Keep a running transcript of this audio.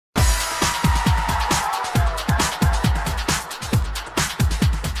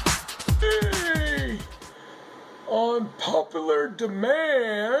popular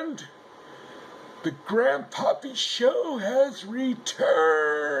demand, the Grampy'S show has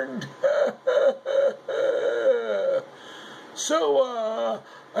returned. So,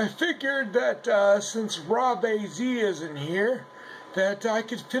 I figured that since Rob AZ isn't here, that I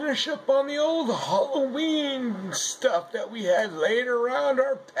could finish up on the old Halloween stuff that we had laid around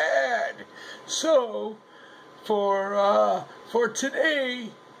our pad. So, for today,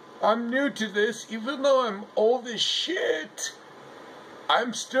 I'm new to this, even though I'm old as shit.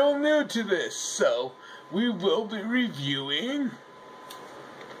 I'm still new to this, so we will be reviewing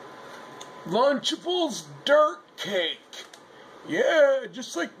Lunchables dirt cake. Yeah,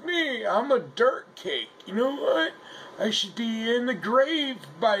 just like me, I'm a dirt cake. You know what? I should be in the grave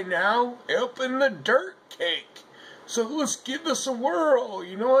by now, helping the dirt cake. So let's give this a whirl.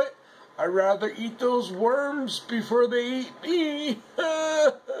 You know what? I'd rather eat those worms before they eat me.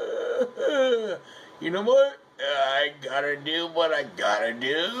 You know what? I gotta do what I gotta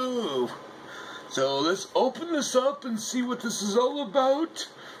do. So let's open this up and see what this is all about.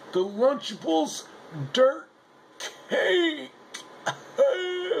 The Lunchables dirt cake.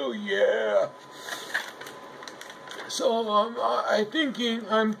 Oh yeah. So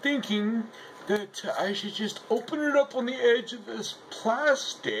I'm thinking that I should just open it up on the edge of this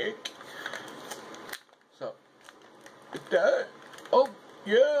plastic. So like that. Oh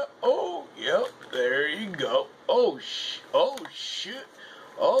yeah. Oh yep. There you go. Oh shit.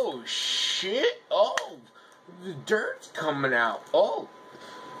 Oh shit. Oh, the dirt's coming out. Oh.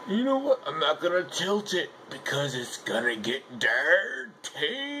 You know what? I'm not gonna tilt it because it's gonna get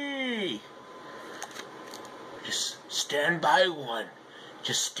dirty. Just stand by one.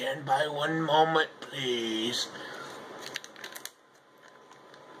 Just stand by one moment, please.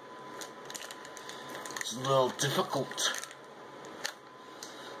 It's a little difficult.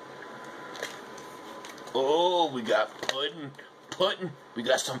 Oh, we got pudding. We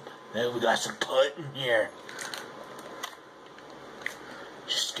got some pudding here.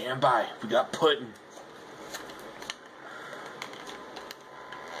 Just stand by. We got pudding.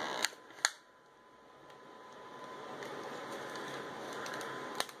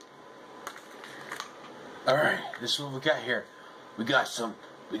 Alright, this is what we got here. We got some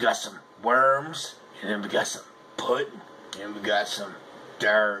worms, and then we got some pudding, and we got some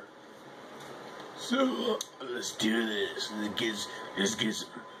dirt. So let's do this. Let's get some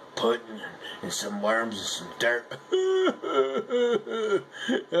pudding and some worms and some dirt.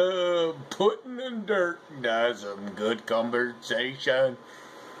 Pudding and dirt. That's some good conversation.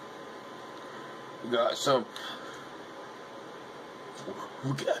 We got some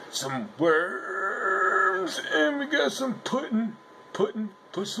worms and we got some pudding. Put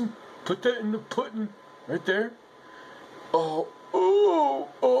that in the pudding right there. Oh,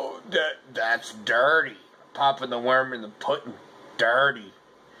 that's dirty. Popping the worm in the pudding, dirty.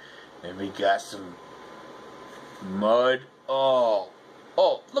 And we got some mud. Oh,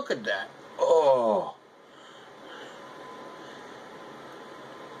 look at that. Oh.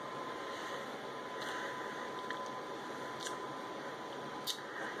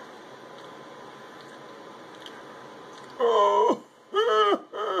 Oh.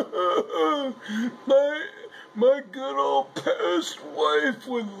 My good old past wife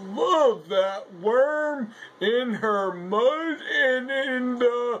would love that worm in her mud and in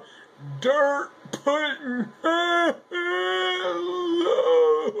the dirt pudding. Oh,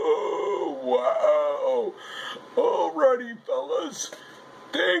 wow. Alrighty, fellas.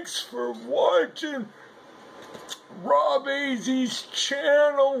 Thanks for watching Rob AZ's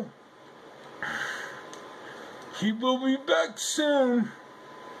channel. He will be back soon.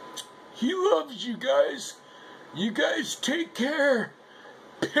 He loves you guys. You guys take care.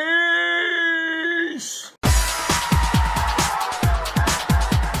 Peace.